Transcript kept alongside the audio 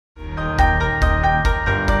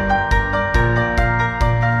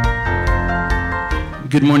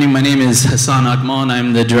Good morning, my name is Hassan Akmal.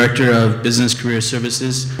 I'm the Director of Business Career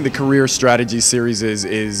Services. The Career Strategy Series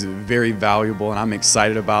is very valuable, and I'm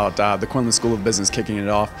excited about the Quinlan School of Business kicking it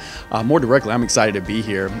off. More directly, I'm excited to be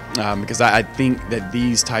here because I think that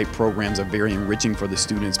these type programs are very enriching for the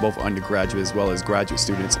students, both undergraduate as well as graduate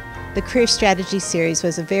students. The Career Strategy Series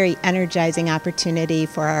was a very energizing opportunity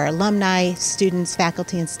for our alumni, students,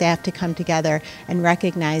 faculty, and staff to come together and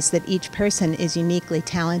recognize that each person is uniquely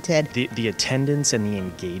talented. The attendance and the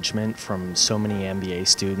engagement from so many MBA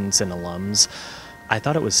students and alums, I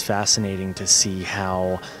thought it was fascinating to see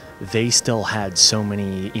how they still had so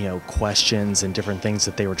many, questions and different things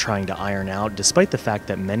that they were trying to iron out, despite the fact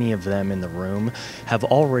that many of them in the room have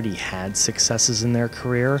already had successes in their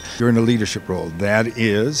career. You're in a leadership role. That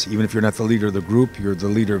is, even if you're not the leader of the group, you're the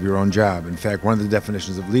leader of your own job. In fact, one of the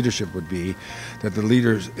definitions of leadership would be that the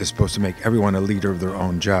leader is supposed to make everyone a leader of their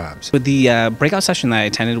own jobs. The breakout session that I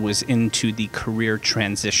attended was into the career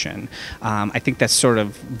transition. I think that's sort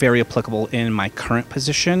of very applicable in my current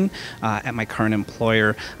position at my current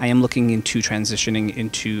employer. I am looking into transitioning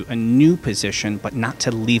into a new position, but not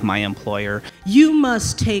to leave my employer. You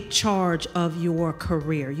must take charge of your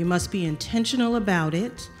career. You must be intentional about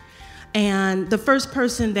it. And the first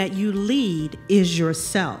person that you lead is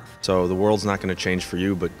yourself. So the world's not going to change for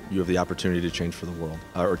you, but you have the opportunity to change for the world,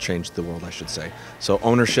 or change the world, I should say. So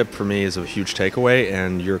ownership for me is a huge takeaway,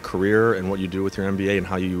 and your career and what you do with your MBA and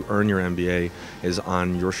how you earn your MBA is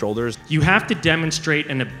on your shoulders. You have to demonstrate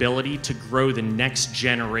an ability to grow the next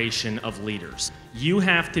generation of leaders. You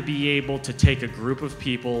have to be able to take a group of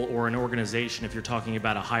people or an organization, if you're talking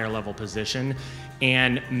about a higher level position,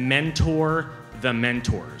 and mentor the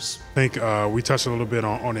mentors. I think we touched a little bit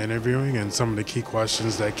on interviewing and some of the key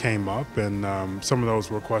questions that came up, and some of those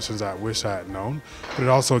were questions I wish I had known, but it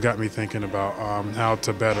also got me thinking about how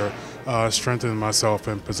to better strengthen myself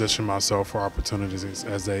and position myself for opportunities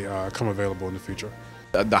as they come available in the future.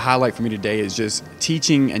 The highlight for me today is just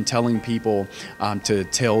teaching and telling people to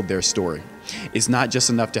tell their story. It's not just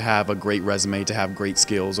enough to have a great resume, to have great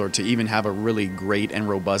skills, or to even have a really great and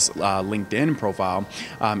robust LinkedIn profile.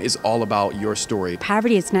 It's all about your story.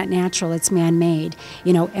 Poverty is not natural, it's man-made,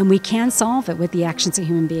 and we can solve it with the actions of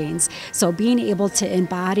human beings. So being able to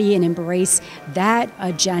embody and embrace that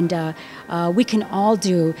agenda, we can all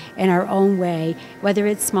do in our own way, whether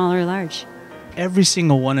it's small or large. Every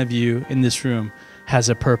single one of you in this room has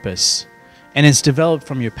a purpose, and it's developed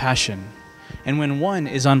from your passion. And when one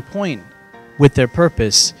is on point with their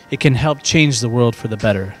purpose, it can help change the world for the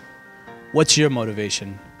better. What's your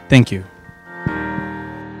motivation? Thank you.